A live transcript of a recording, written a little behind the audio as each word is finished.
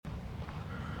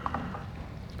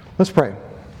Let's pray.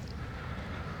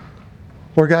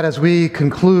 Lord God, as we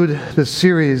conclude this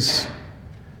series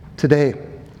today,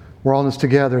 we're all in this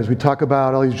together as we talk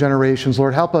about all these generations.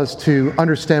 Lord, help us to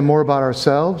understand more about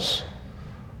ourselves,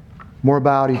 more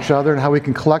about each other, and how we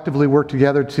can collectively work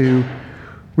together to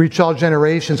reach all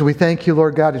generations. We thank you,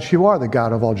 Lord God, that you are the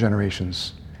God of all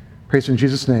generations. Praise in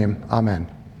Jesus' name. Amen.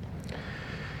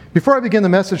 Before I begin the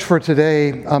message for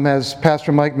today, as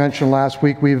Pastor Mike mentioned last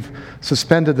week, we've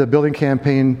suspended the building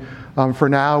campaign for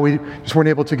now. We just weren't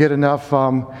able to get enough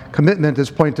commitment at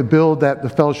this point to build the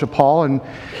fellowship hall.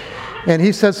 And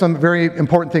he said some very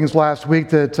important things last week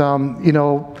that,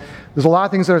 there's a lot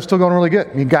of things that are still going really good.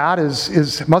 I mean, God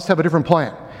must have a different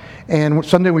plan. And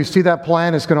someday we see that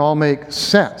plan, it's going to all make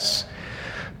sense.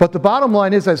 But the bottom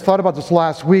line is, I thought about this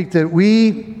last week, that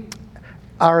we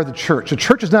are the church. A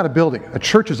church is not a building. A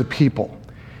church is a people.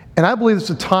 And I believe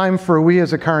it's a time for we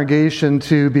as a congregation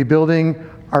to be building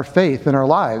our faith in our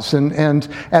lives. And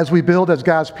as we build as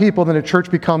God's people, then a church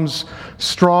becomes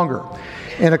stronger.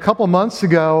 And a couple months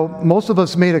ago, most of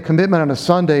us made a commitment on a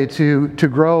Sunday to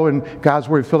grow in God's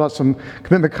Word. We filled out some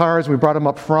commitment cards. We brought them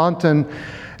up front. And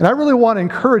I really want to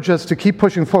encourage us to keep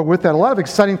pushing forward with that. A lot of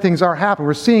exciting things are happening.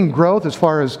 We're seeing growth as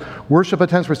far as worship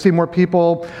attendance. We're seeing more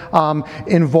people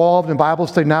involved in Bible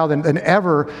study now than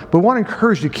ever. But we want to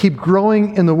encourage you to keep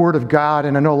growing in the Word of God.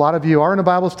 And I know a lot of you are in a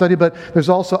Bible study, but there's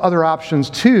also other options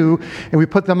too. And we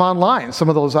put them online, some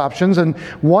of those options. And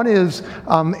one is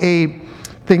a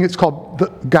thing, it's called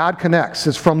God Connects.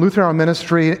 It's from Lutheran Hour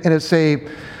Ministry, and it's a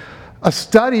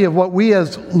study of what we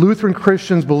as Lutheran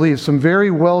Christians believe, some very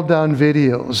well done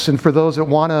videos, and for those that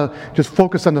want to just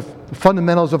focus on the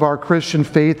fundamentals of our Christian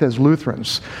faith as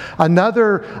Lutherans.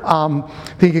 Another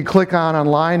thing you can click on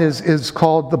online is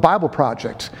called the Bible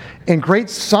Project, and great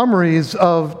summaries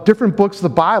of different books of the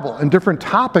Bible and different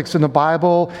topics in the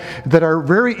Bible that are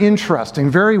very interesting,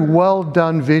 very well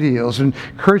done videos, and I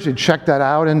encourage you to check that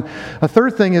out. And a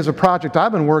third thing is a project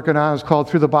I've been working on. It's called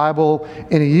Through the Bible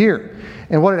in a Year.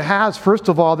 And what it has, first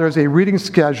of all, there's a reading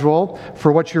schedule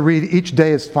for what you read each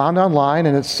day. It's found online,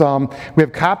 and it's we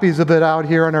have copies of it out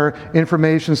here in our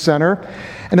information center.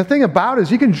 And the thing about it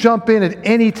is you can jump in at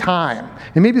any time.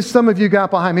 And maybe some of you got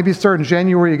behind. Maybe starting in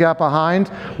January you got behind.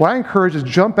 What I encourage is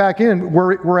jump back in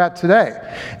where we're at today.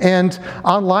 And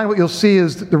online what you'll see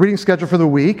is the reading schedule for the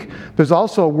week. There's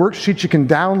also a worksheet you can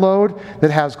download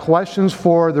that has questions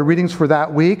for the readings for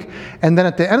that week. And then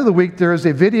at the end of the week there is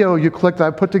a video you clicked that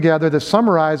I put together that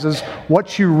summarizes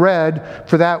what you read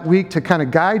for that week to kind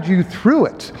of guide you through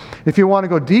it. If you want to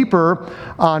go deeper,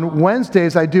 on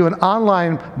Wednesdays I do an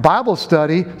online Bible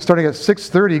study starting at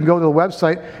 6:30. You can go to the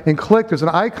website and click. There's an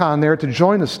icon there to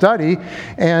join the study,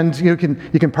 and you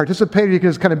can participate, or you can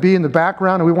just kind of be in the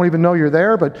background and we won't even know you're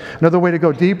there. But another way to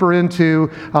go deeper into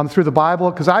through the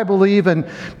Bible, because I believe, and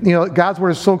God's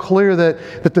Word is so clear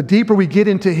that the deeper we get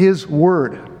into His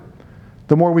Word,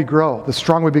 the more we grow, the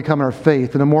stronger we become in our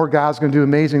faith, and the more God's going to do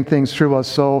amazing things through us.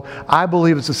 So I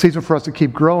believe it's a season for us to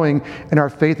keep growing in our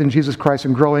faith in Jesus Christ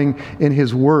and growing in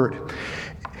His Word.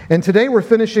 And today we're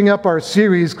finishing up our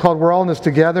series called We're All in This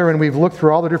Together, and we've looked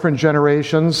through all the different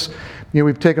generations.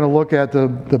 We've taken a look at the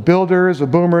builders, the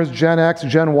boomers, Gen X,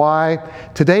 Gen Y.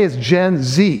 Today is Gen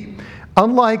Z.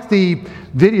 Unlike the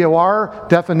video, our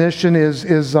definition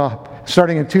is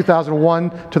starting in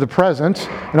 2001 to the present.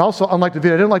 And also, unlike the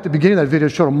video, I didn't like the beginning of that video,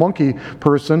 it showed a monkey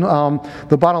person.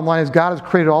 The bottom line is God has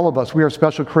created all of us. We are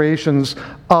special creations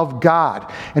of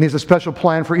God. And He has a special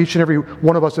plan for each and every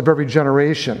one of us of every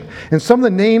generation. And some of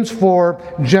the names for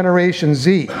Generation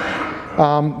Z,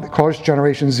 of course,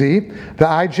 Generation Z, the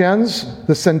iGens,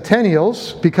 the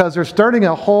Centennials, because they're starting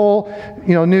a whole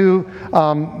new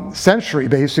century,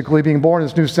 basically, being born in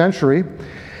this new century.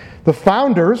 The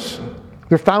Founders,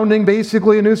 they're founding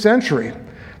basically a new century.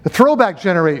 The Throwback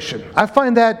Generation. I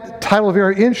find that title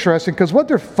very interesting because what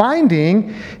they're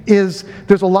finding is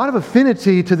there's a lot of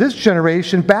affinity to this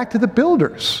generation back to the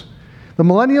builders. The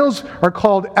millennials are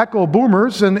called echo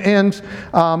boomers, and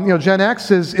Gen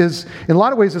X is in a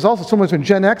lot of ways is also similar to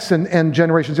Gen X and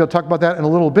generations. I'll talk about that in a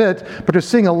little bit. But they're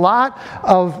seeing a lot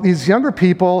of these younger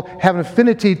people have an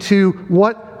affinity to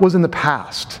what was in the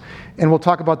past. And we'll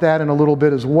talk about that in a little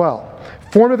bit as well.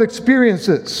 Formative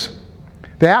experiences.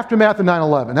 The aftermath of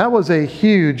 9/11. That was a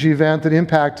huge event that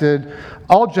impacted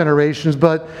all generations,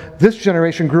 but this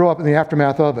generation grew up in the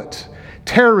aftermath of it.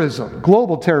 Terrorism,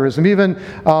 global terrorism, even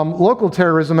local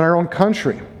terrorism in our own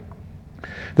country.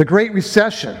 The Great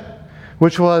Recession,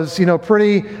 which was,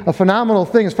 a phenomenal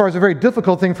thing as far as a very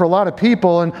difficult thing for a lot of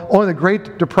people, and only the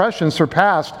Great Depression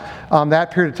surpassed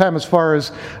that period of time as far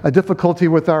as a difficulty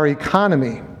with our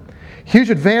economy.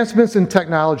 Huge advancements in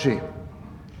technology.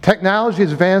 Technology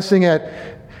is advancing at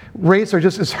rates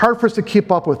it's hard for us to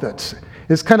keep up with it.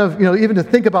 It's kind of, even to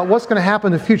think about what's going to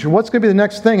happen in the future, what's going to be the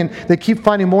next thing, and they keep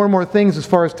finding more and more things as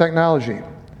far as technology.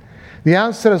 The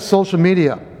onset of social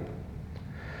media.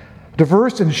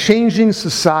 Diverse and changing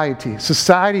society.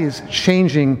 Society is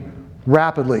changing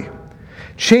rapidly.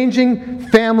 Changing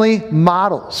family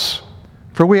models.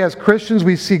 For we as Christians,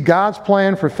 we see God's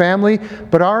plan for family,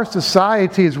 but our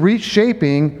society is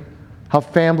reshaping how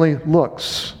family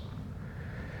looks.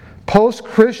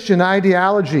 Post-Christian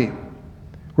ideology.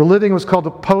 We're living what's called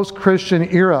the post-Christian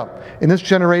era. And this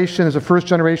generation is the first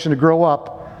generation to grow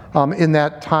up in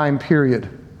that time period.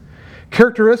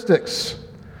 Characteristics.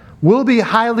 We'll be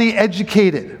highly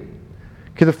educated.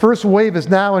 Okay, the first wave is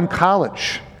now in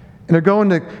college. And they're going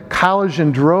to college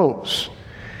in droves.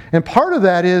 And part of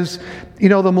that is, the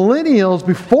millennials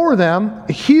before them,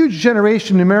 a huge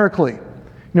generation numerically.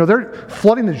 They're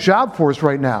flooding the job force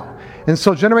right now. And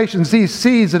so Generation Z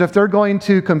sees that if they're going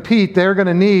to compete, they're going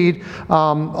to need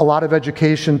a lot of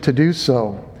education to do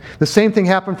so. The same thing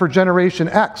happened for Generation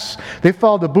X. They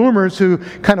followed the boomers who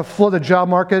kind of flooded the job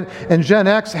market, and Gen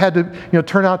X had to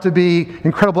turn out to be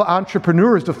incredible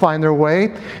entrepreneurs to find their way.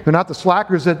 They're not the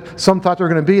slackers that some thought they were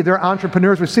going to be. They're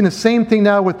entrepreneurs. We're seeing the same thing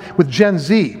now with Gen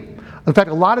Z. In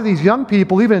fact, a lot of these young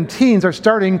people, even teens, are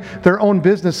starting their own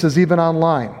businesses even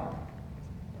online.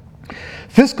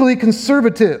 Fiscally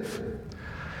conservative.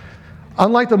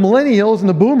 Unlike the millennials and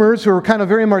the boomers who are kind of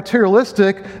very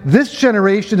materialistic, this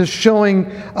generation is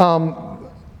showing a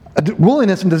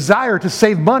willingness and desire to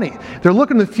save money. They're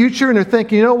looking to the future and they're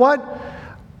thinking, you know what?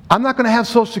 I'm not going to have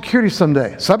Social Security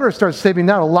someday, so I better start saving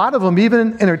now. A lot of them,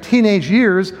 even in their teenage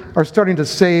years, are starting to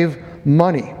save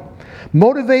money.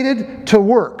 Motivated to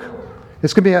work.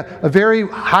 It's going to be a very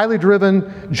highly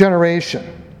driven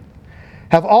generation.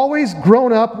 Have always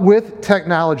grown up with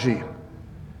technology.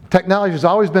 Technology has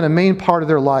always been a main part of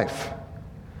their life.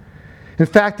 In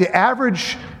fact, the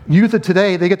average youth of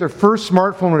today, they get their first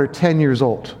smartphone when they're 10 years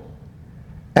old.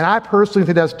 And I personally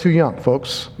think that's too young,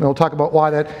 folks. And we'll talk about why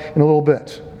that in a little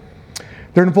bit.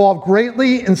 They're involved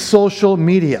greatly in social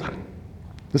media.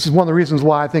 This is one of the reasons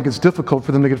why I think it's difficult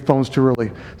for them to get phones too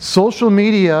early. Social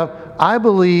media, I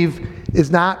believe, is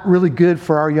not really good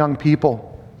for our young people.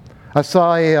 I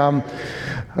saw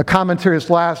a commentary this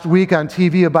last week on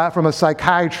TV from a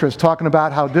psychiatrist talking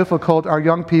about how difficult our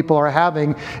young people are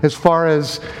having as far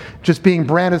as just being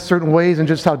branded certain ways and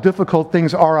just how difficult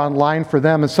things are online for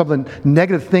them and some of the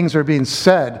negative things are being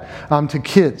said to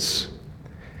kids.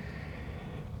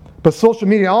 But social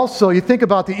media also, you think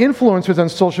about the influencers on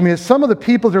social media, some of the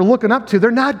people they're looking up to,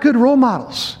 they're not good role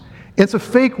models. It's a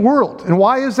fake world. And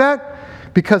why is that?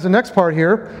 Because the next part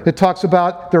here, it talks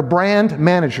about their brand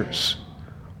managers.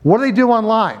 What do they do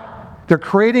online? They're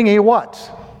creating a what?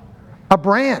 A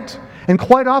brand. And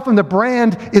quite often the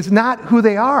brand is not who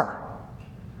they are.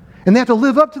 And they have to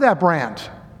live up to that brand.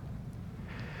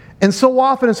 And so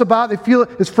often they feel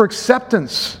it's for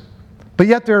acceptance. But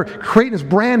yet they're creating this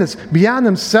brand that's beyond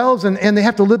themselves and they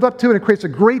have to live up to it. It creates a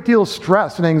great deal of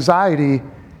stress and anxiety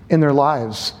in their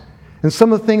lives. And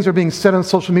some of the things that are being said on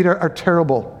social media are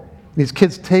terrible. These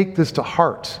kids take this to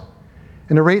heart.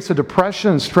 And the rates of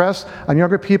depression and stress on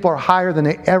younger people are higher than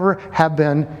they ever have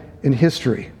been in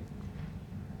history.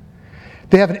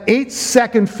 They have an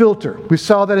 8-second filter. We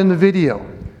saw that in the video.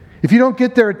 If you don't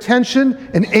get their attention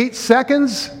in 8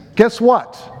 seconds, guess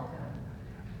what?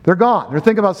 They're gone. They're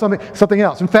thinking about something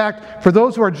else. In fact, for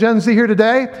those who are Gen Z here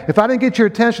today, if I didn't get your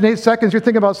attention in 8 seconds, you're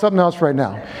thinking about something else right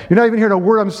now. You're not even hearing a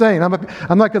word I'm saying.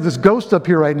 I'm like this ghost up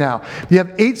here right now. You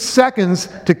have 8 seconds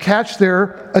to catch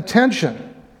their attention.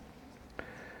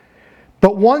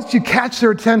 But once you catch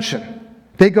their attention,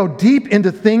 they go deep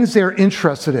into things they're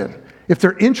interested in. If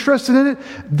they're interested in it,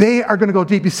 they are going to go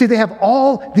deep. You see, they have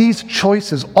all these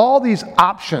choices, all these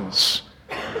options.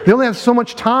 They only have so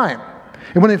much time.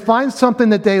 And when they find something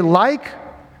that they like,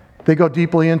 they go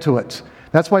deeply into it.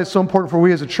 That's why it's so important for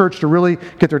we as a church to really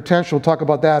get their attention. We'll talk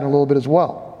about that in a little bit as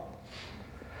well.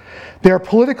 They are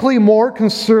politically more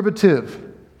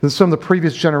conservative than some of the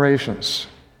previous generations.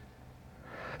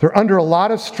 They're under a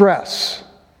lot of stress.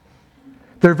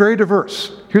 They're very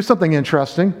diverse. Here's something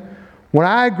interesting. When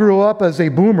I grew up as a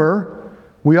boomer,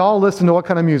 we all listened to what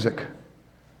kind of music?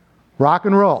 Rock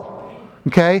and roll.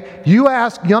 Okay? You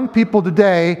ask young people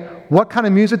today what kind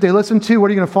of music they listen to, what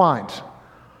are you going to find?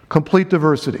 Complete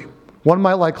diversity. One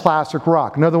might like classic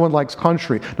rock. Another one likes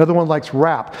country. Another one likes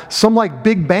rap. Some like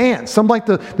big bands. Some like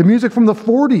the music from the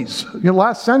 40s,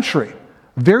 last century.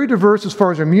 Very diverse as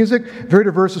far as their music. Very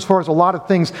diverse as far as a lot of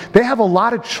things. They have a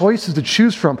lot of choices to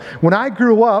choose from. When I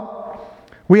grew up,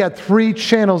 we had 3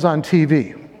 channels on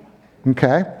TV.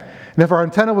 Okay? And if our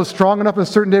antenna was strong enough on a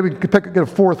certain day, we could get a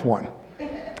fourth one.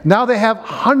 Now they have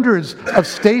hundreds of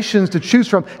stations to choose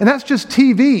from, and that's just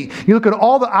TV. You look at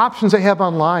all the options they have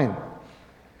online.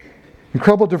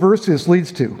 Incredible diversity this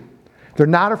leads to. They're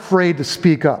not afraid to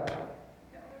speak up.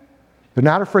 They're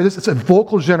not afraid. It's a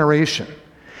vocal generation.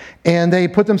 And they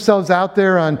put themselves out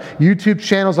there on YouTube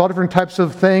channels, all different types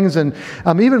of things. And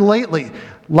even lately, a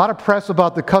lot of press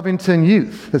about the Covington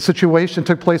youth. The situation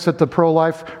took place at the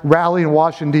pro-life rally in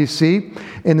Washington, D.C.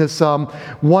 And this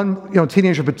one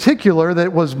teenager in particular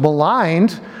that was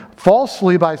maligned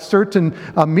falsely by certain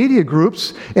media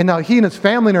groups. And now he and his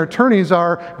family and their attorneys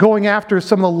are going after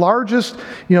some of the largest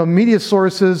media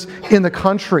sources in the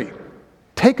country,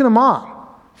 taking them on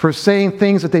for saying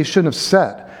things that they shouldn't have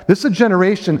said. This is a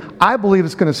generation I believe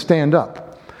is going to stand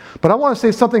up. But I want to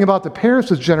say something about the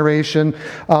parents of this generation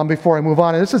before I move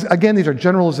on. And these are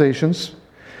generalizations.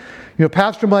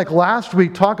 Pastor Mike last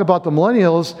week talked about the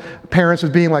millennials parents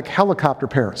as being like helicopter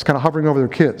parents, kind of hovering over their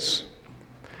kids.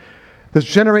 This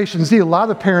Generation Z, a lot of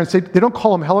the parents, they don't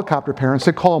call them helicopter parents,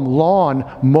 they call them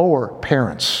lawn mower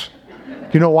parents. Do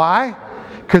you know why?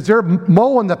 Because they're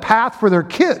mowing the path for their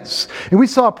kids. And we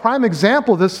saw a prime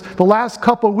example of this the last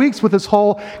couple of weeks with this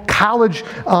whole college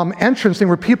entrance thing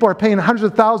where people are paying hundreds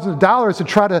of thousands of dollars to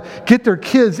try to get their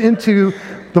kids into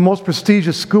the most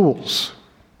prestigious schools.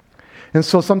 And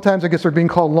so sometimes I guess they're being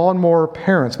called lawnmower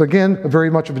parents. But again, very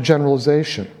much of a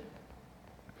generalization.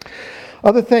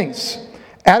 Other things.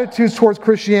 Attitudes towards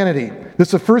Christianity. This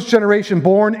is the first generation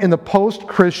born in the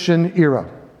post-Christian era.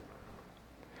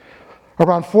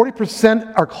 Around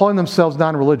 40% are calling themselves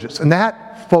non-religious. And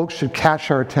that, folks, should catch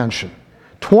our attention.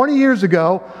 20 years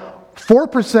ago,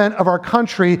 4% of our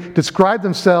country described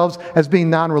themselves as being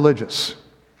non-religious.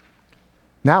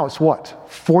 Now it's what?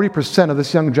 40% of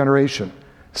this young generation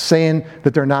saying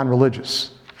that they're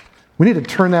non-religious. We need to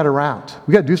turn that around.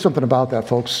 We've got to do something about that,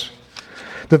 folks.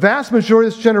 The vast majority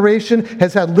of this generation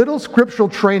has had little scriptural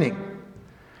training.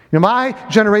 My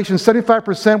generation,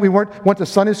 75%, we went to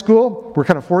Sunday school. We're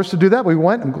kind of forced to do that. We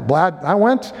went. I'm glad I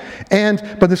went.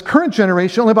 But this current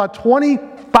generation, only about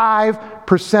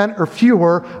 25% or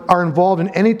fewer are involved in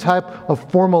any type of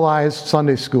formalized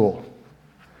Sunday school.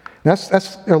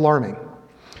 That's alarming.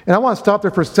 And I want to stop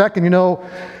there for a second.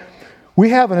 We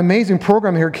have an amazing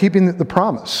program here, Keeping the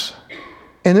Promise.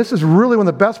 And this is really one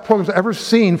of the best programs I've ever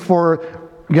seen for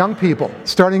young people,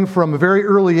 starting from a very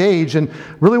early age, and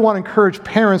really want to encourage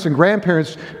parents and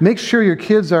grandparents, make sure your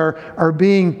kids are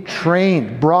being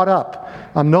trained, brought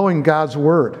up, knowing God's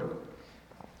Word.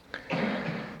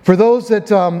 For those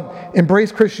that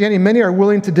embrace Christianity, many are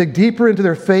willing to dig deeper into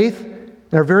their faith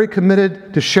and are very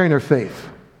committed to sharing their faith.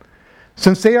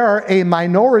 Since they are a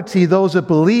minority, those that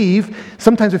believe,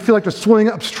 sometimes they feel like they're swimming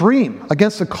upstream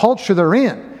against the culture they're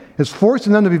in. It's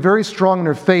forcing them to be very strong in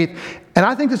their faith. And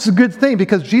I think this is a good thing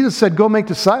because Jesus said, go make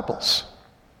disciples,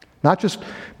 not just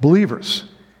believers.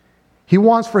 He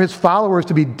wants for his followers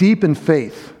to be deep in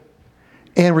faith.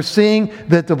 And we're seeing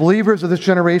that the believers of this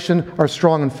generation are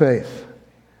strong in faith.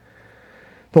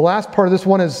 The last part of this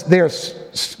one is they are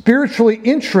spiritually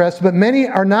interested, but many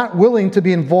are not willing to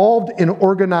be involved in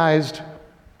organized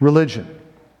religion.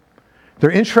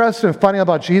 They're interested in finding out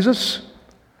about Jesus,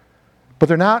 but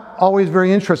they're not always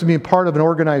very interested in being part of an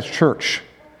organized church.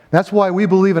 That's why we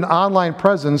believe an online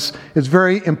presence is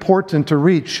very important to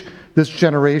reach this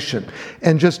generation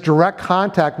and just direct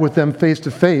contact with them face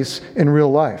to face in real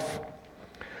life.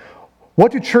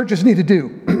 What do churches need to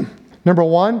do? Number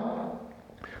one,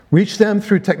 reach them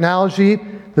through technology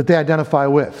that they identify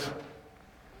with.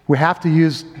 We have to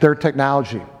use their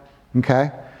technology,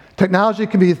 okay? Technology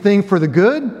can be a thing for the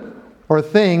good or a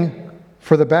thing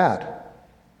for the bad.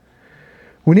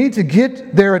 We need to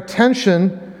get their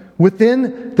attention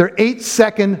within their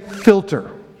 8-second filter.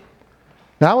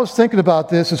 Now, I was thinking about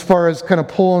this as far as kind of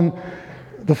pulling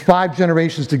the 5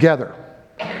 generations together.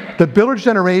 The builder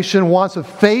generation wants a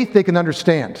faith they can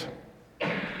understand.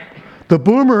 The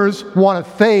boomers want a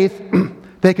faith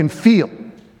they can feel.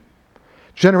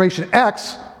 Generation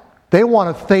X, they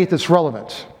want a faith that's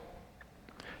relevant.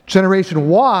 Generation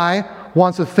Y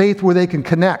wants a faith where they can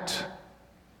connect.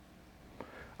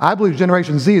 I believe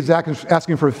Generation Z is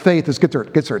asking for a faith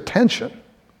that gets their attention.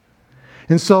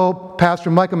 And so, Pastor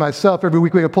Mike and myself, every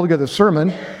week we pull together a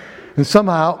sermon and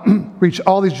somehow reach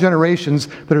all these generations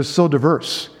that are so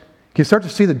diverse. Can you start to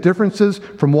see the differences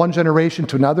from one generation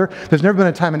to another? There's never been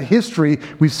a time in history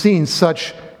we've seen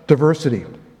such diversity.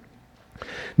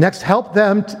 Next, help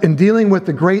them in dealing with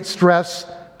the great stress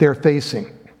they're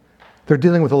facing. They're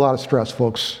dealing with a lot of stress,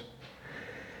 folks.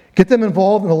 Get them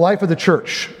involved in the life of the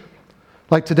church.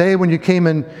 Like today when you came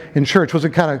in church, was it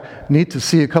kind of neat to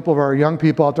see a couple of our young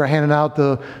people out there handing out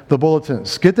the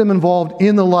bulletins? Get them involved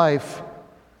in the life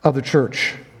of the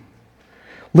church.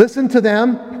 Listen to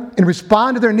them and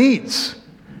respond to their needs.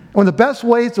 One of the best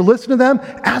ways to listen to them,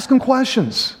 ask them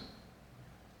questions.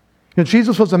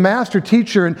 Jesus was a master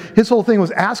teacher, and his whole thing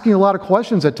was asking a lot of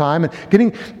questions at time and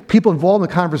getting people involved in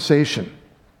the conversation.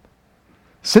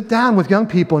 Sit down with young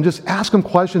people and just ask them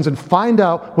questions and find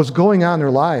out what's going on in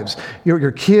their lives.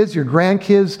 Your kids, your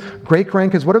grandkids,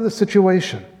 great-grandkids, whatever the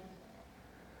situation.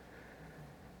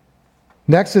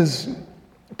 Next is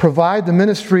provide the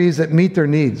ministries that meet their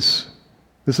needs.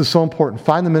 This is so important.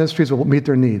 Find the ministries that will meet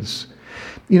their needs.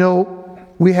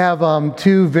 We have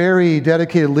two very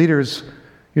dedicated leaders,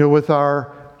 with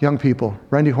our young people,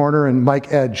 Randy Horner and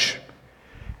Mike Edge.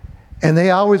 And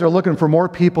they always are looking for more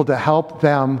people to help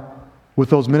them with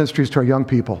those ministries to our young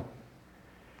people.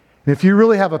 And if you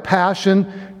really have a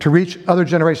passion to reach other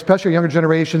generations, especially younger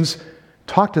generations,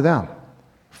 talk to them.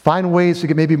 Find ways to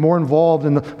get maybe more involved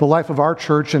in the life of our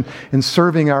church and in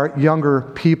serving our younger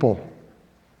people.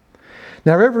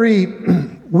 Now, every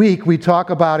week we talk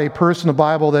about a person in the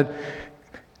Bible that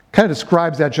kind of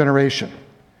describes that generation.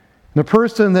 And the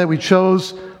person that we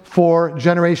chose for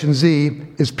Generation Z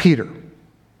is Peter.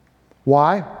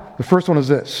 Why? The first one is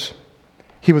this.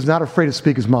 He was not afraid to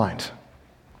speak his mind.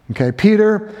 Okay,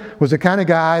 Peter was the kind of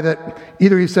guy that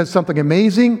either he said something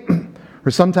amazing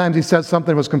or sometimes he said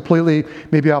something that was completely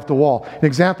maybe off the wall. An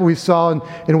example we saw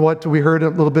in what we heard a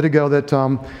little bit ago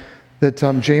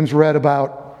that James read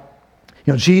about,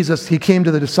 Jesus, he came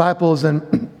to the disciples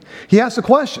and he asked a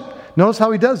question. Notice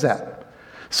how he does that.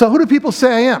 So who do people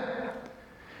say I am?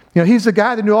 He's the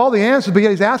guy that knew all the answers, but yet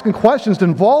he's asking questions to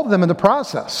involve them in the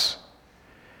process.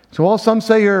 So some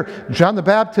say you're John the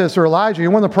Baptist or Elijah,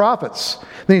 you're one of the prophets.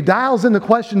 Then he dials in the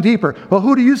question deeper. Well,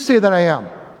 who do you say that I am?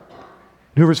 And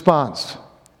who responds?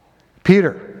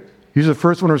 Peter. He's the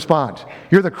first one to respond.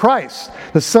 You're the Christ,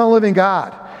 the Son of the living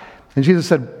God. And Jesus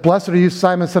said, blessed are you,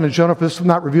 Simon, son of Jonah, for this was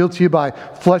not revealed to you by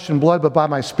flesh and blood, but by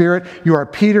my Spirit. You are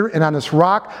Peter, and on this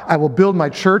rock I will build my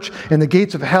church, and the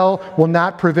gates of hell will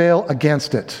not prevail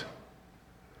against it.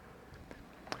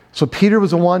 So Peter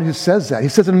was the one who says that. He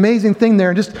says an amazing thing there.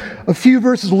 And just a few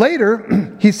verses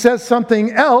later, he says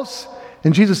something else.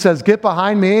 And Jesus says, get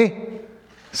behind me,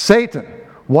 Satan.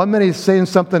 1 minute he's saying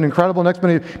something incredible. Next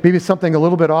minute maybe something a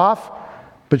little bit off.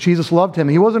 But Jesus loved him.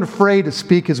 He wasn't afraid to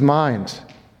speak his mind.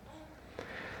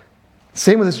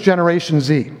 Same with this Generation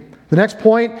Z. The next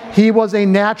point, he was a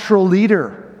natural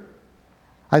leader.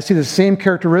 I see the same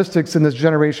characteristics in this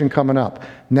generation coming up.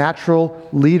 Natural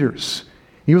leaders.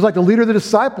 He was like the leader of the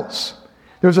disciples.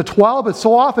 There was a 12, but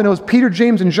so often it was Peter,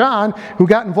 James, and John who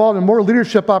got involved in more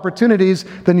leadership opportunities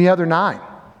than the other 9.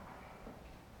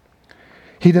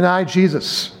 He denied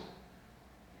Jesus.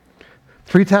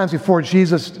 3 times before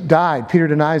Jesus died, Peter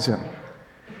denies him.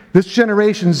 This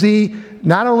Generation Z,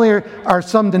 not only are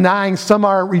some denying, some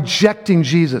are rejecting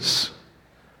Jesus.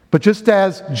 But just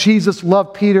as Jesus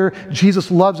loved Peter, Jesus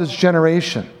loves his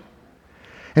generation.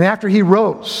 And after he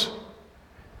rose,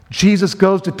 Jesus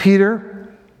goes to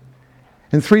Peter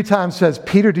and 3 times says,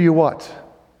 Peter, do you what?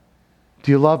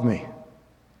 Do you love me?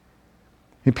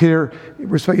 And Peter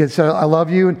said, I love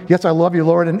you. And yes, I love you,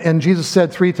 Lord. And Jesus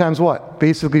said 3 times what?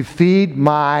 Basically, feed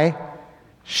my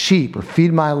sheep or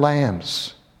feed my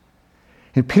lambs.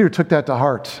 And Peter took that to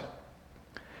heart.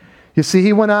 You see,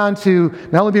 he went on to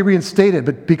not only be reinstated,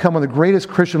 but become one of the greatest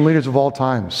Christian leaders of all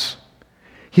times.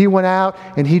 He went out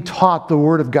and he taught the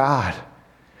Word of God.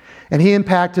 And he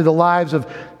impacted the lives of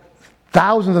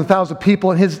thousands and thousands of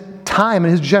people in his time,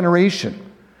 in his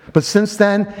generation. But since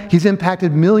then, he's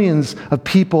impacted millions of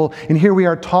people, and here we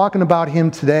are talking about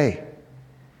him today.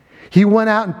 He went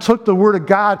out and took the Word of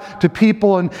God to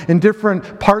people in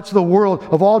different parts of the world,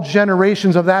 of all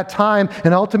generations of that time,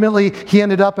 and ultimately he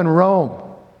ended up in Rome,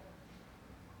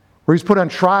 where he's put on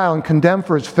trial and condemned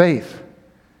for his faith.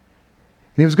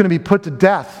 And he was going to be put to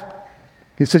death.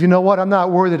 He said, you know what? I'm not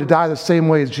worthy to die the same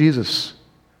way as Jesus.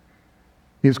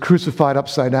 He was crucified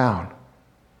upside down.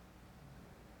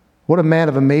 What a man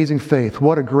of amazing faith.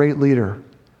 What a great leader.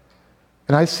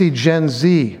 And I see Gen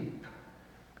Z,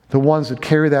 the ones that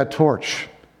carry that torch.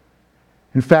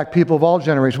 In fact, people of all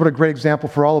generations, what a great example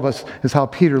for all of us is how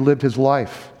Peter lived his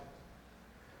life.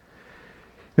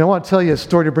 Now, I want to tell you a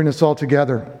story to bring this all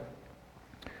together.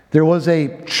 There was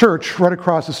a church right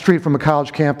across the street from a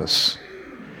college campus.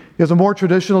 It was a more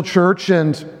traditional church,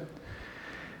 and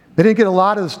they didn't get a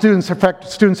lot of the students. In fact,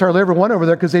 students hardly ever went over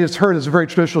there because they just heard it was a very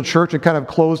traditional church and kind of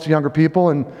closed to younger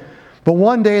people. But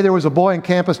one day there was a boy on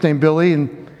campus named Billy,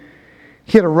 and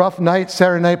he had a rough night,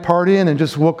 Saturday night partying, and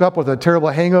just woke up with a terrible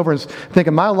hangover and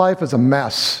thinking, my life is a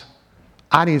mess.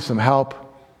 I need some help.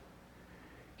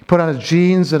 He put on his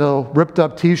jeans and a ripped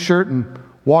up t-shirt and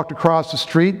walked across the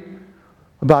street.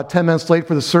 About 10 minutes late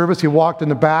for the service, he walked in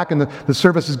the back, and the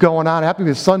service is going on. It happened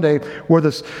to be a Sunday where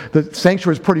the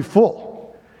sanctuary is pretty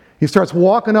full. He starts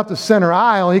walking up the center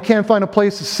aisle, and he can't find a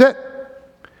place to sit.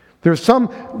 There's some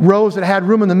rows that had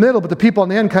room in the middle, but the people on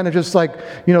the end kind of just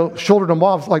shouldered him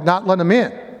off, like not letting him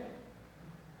in.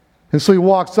 And so he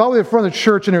walks all the way to the front of the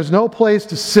church, and there's no place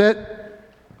to sit.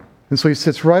 And so he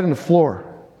sits right on the floor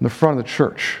in the front of the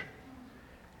church.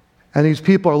 And these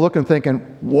people are looking, thinking,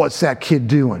 what's that kid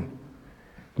doing?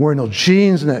 Wearing those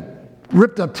jeans and that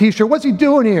ripped up t-shirt. What's he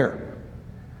doing here?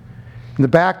 In the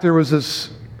back, there was this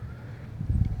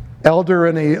elder,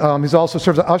 and he's also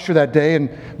served as an usher that day, and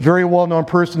very well-known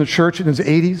person in the church in his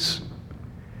 80s.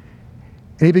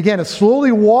 And he began to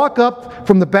slowly walk up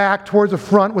from the back towards the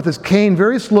front with his cane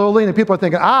very slowly, and people are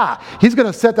thinking, he's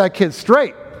going to set that kid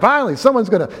straight. Finally, someone's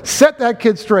going to set that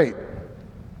kid straight.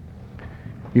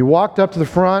 He walked up to the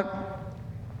front.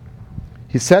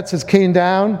 He sets his cane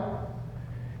down.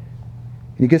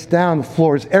 And he gets down on the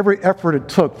floor. It's every effort it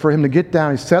took for him to get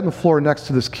down. He sat on the floor next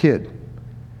to this kid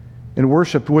and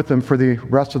worshiped with him for the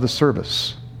rest of the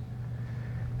service.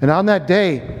 And on that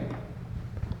day,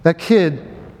 that kid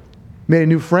made a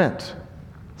new friend.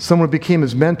 Someone became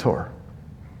his mentor.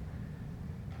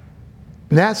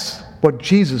 And that's what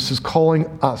Jesus is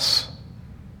calling us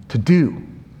to do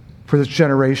for this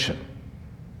generation.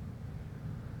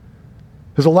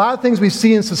 There's a lot of things we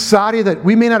see in society that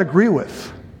we may not agree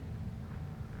with.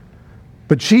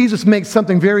 But Jesus makes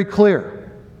something very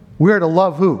clear. We are to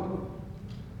love who?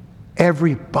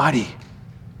 Everybody.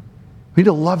 We need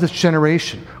to love this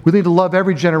generation. We need to love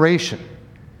every generation.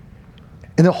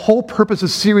 And the whole purpose of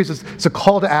this series is it's a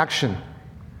call to action.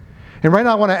 And right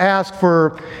now I want to ask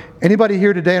for anybody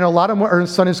here today, and a lot of them are in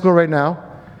Sunday school right now,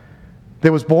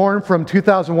 that was born from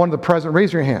 2001 to the present,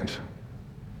 raise your hand.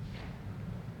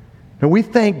 And we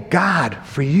thank God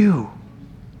for you.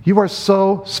 You are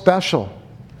so special.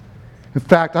 In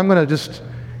fact, I'm going to just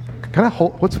kind of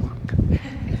hold, His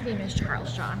name is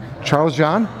Charles John. Charles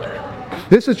John?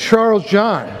 This is Charles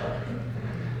John.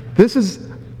 This is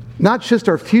not just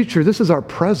our future, this is our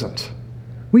present.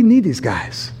 We need these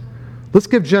guys. Let's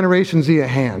give Generation Z a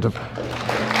hand.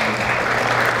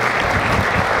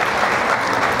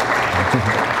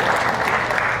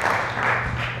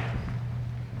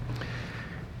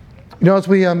 As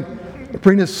we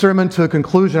bring this sermon to a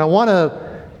conclusion, I want to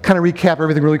kind of recap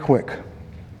everything really quick.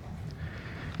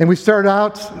 And we started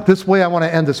out this way, I want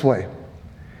to end this way.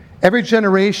 Every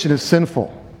generation is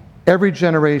sinful. Every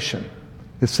generation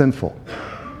is sinful.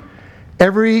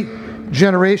 Every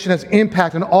generation has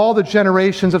impact on all the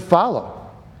generations that follow.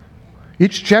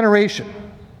 Each generation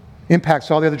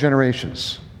impacts all the other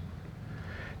generations.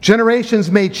 Generations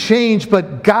may change,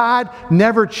 but God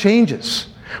never changes.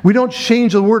 We don't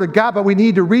change the Word of God, but we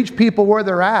need to reach people where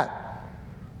they're at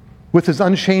with His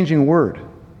unchanging Word.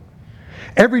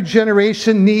 Every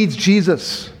generation needs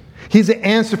Jesus. He's the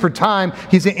answer for time.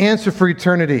 He's the answer for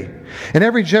eternity. And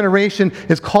every generation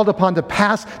is called upon to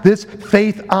pass this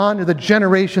faith on to the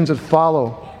generations that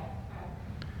follow.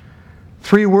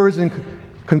 3 words in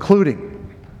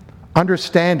concluding: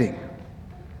 understanding,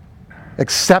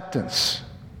 acceptance,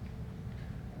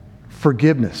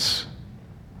 forgiveness.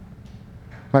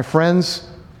 My friends,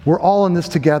 we're all in this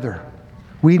together.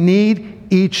 We need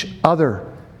each other.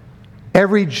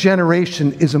 Every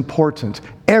generation is important.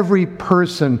 Every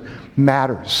person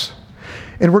matters.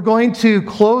 And we're going to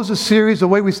close the series the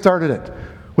way we started it,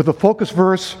 with a focus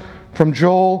verse from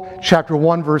Joel chapter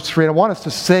 1, verse 3. And I want us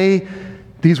to say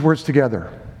these words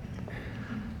together.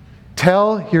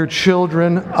 Tell your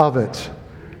children of it,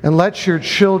 and let your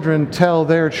children tell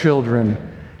their children,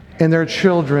 and their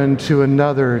children to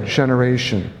another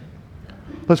generation.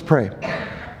 Let's pray.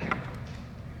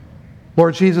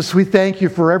 Lord Jesus, we thank you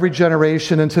for every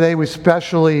generation, and today we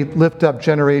especially lift up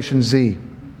Generation Z.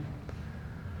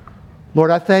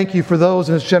 Lord, I thank you for those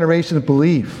in this generation that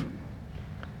believe.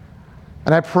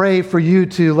 And I pray for you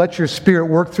to let your Spirit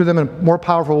work through them in more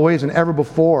powerful ways than ever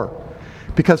before,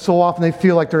 because so often they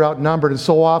feel like they're outnumbered, and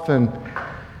so often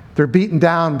they're beaten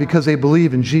down because they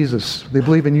believe in Jesus. They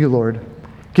believe in you, Lord.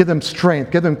 Give them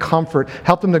strength, give them comfort,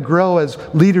 help them to grow as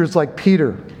leaders like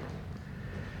Peter.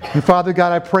 And Father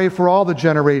God, I pray for all the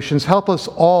generations. Help us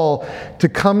all to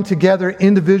come together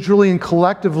individually and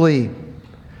collectively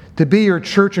to be your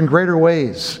church in greater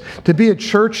ways, to be a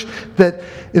church that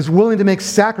is willing to make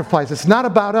sacrifices. It's not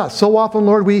about us. So often,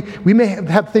 Lord, we may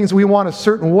have things we want a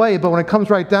certain way, but when it comes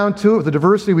right down to it, with the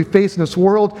diversity we face in this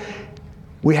world,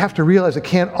 we have to realize it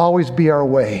can't always be our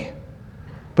way,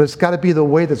 but it's got to be the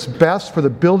way that's best for the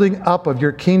building up of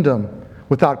your kingdom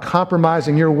without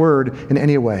compromising your word in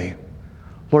any way.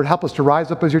 Lord, help us to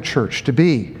rise up as your church, to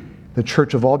be the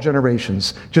church of all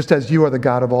generations, just as you are the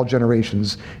God of all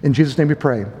generations. In Jesus' name we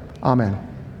pray. Amen.